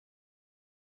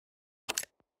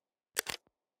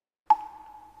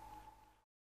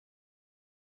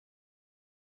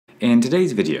In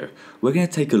today's video, we're going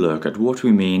to take a look at what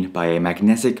we mean by a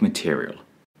magnetic material,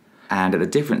 and at the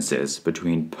differences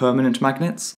between permanent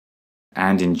magnets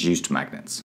and induced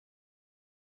magnets.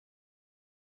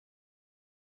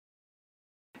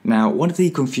 Now, one of the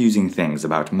confusing things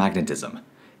about magnetism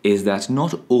is that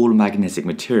not all magnetic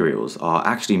materials are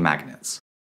actually magnets.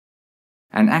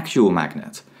 An actual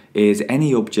magnet is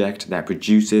any object that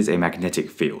produces a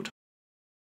magnetic field,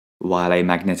 while a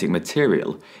magnetic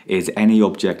material is any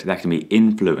object that can be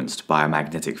influenced by a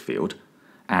magnetic field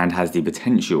and has the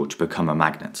potential to become a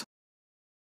magnet.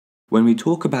 When we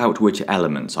talk about which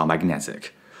elements are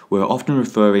magnetic, we're often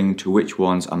referring to which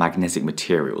ones are magnetic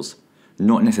materials,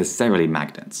 not necessarily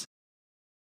magnets.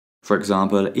 For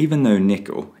example, even though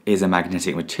nickel is a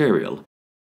magnetic material,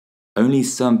 only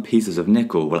some pieces of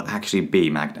nickel will actually be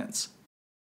magnets.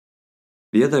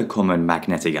 The other common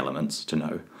magnetic elements to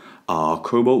know are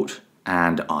cobalt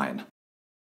and iron.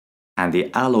 And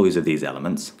the alloys of these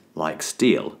elements, like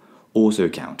steel, also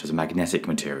count as magnetic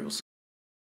materials.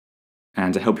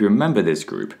 And to help you remember this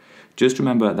group, just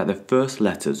remember that the first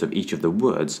letters of each of the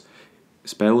words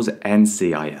spells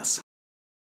NCIS.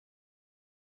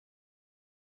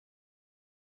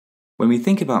 When we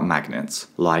think about magnets,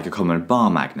 like a common bar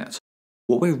magnet,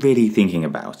 what we're really thinking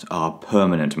about are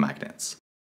permanent magnets,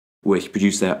 which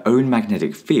produce their own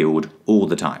magnetic field all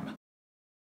the time.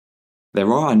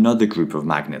 There are another group of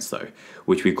magnets though,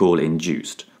 which we call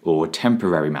induced, or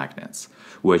temporary magnets,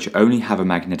 which only have a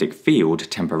magnetic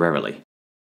field temporarily.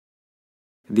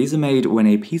 These are made when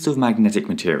a piece of magnetic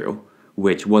material,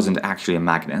 which wasn't actually a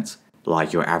magnet,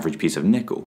 like your average piece of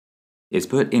nickel, is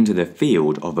put into the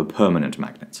field of a permanent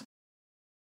magnet.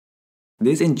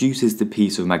 This induces the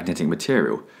piece of magnetic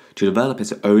material to develop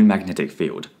its own magnetic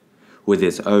field, with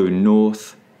its own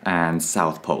north and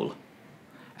south pole,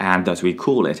 and thus we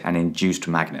call it an induced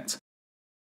magnet.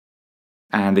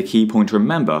 And the key point to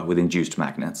remember with induced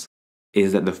magnets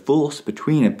is that the force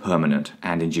between a permanent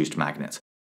and induced magnet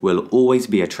will always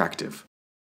be attractive,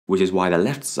 which is why the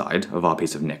left side of our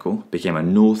piece of nickel became a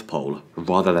north pole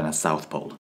rather than a south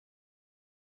pole.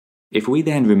 If we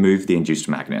then remove the induced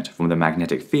magnet from the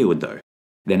magnetic field though,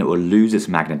 then it will lose its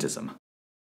magnetism.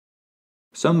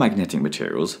 Some magnetic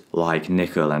materials, like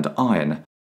nickel and iron,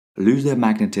 lose their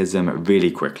magnetism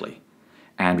really quickly,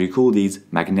 and we call these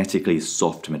magnetically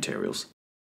soft materials.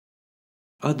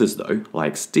 Others though,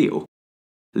 like steel,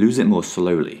 lose it more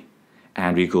slowly,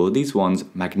 and we call these ones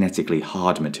magnetically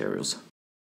hard materials.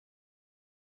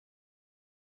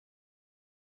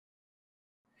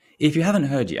 If you haven't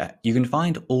heard yet, you can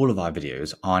find all of our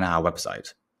videos on our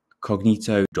website,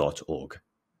 cognito.org.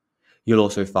 You'll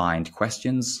also find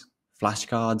questions,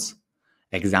 flashcards,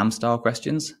 exam-style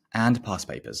questions, and past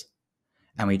papers.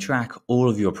 And we track all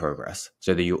of your progress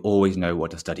so that you always know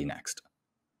what to study next.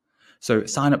 So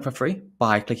sign up for free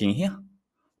by clicking here,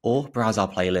 or browse our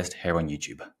playlist here on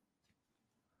YouTube.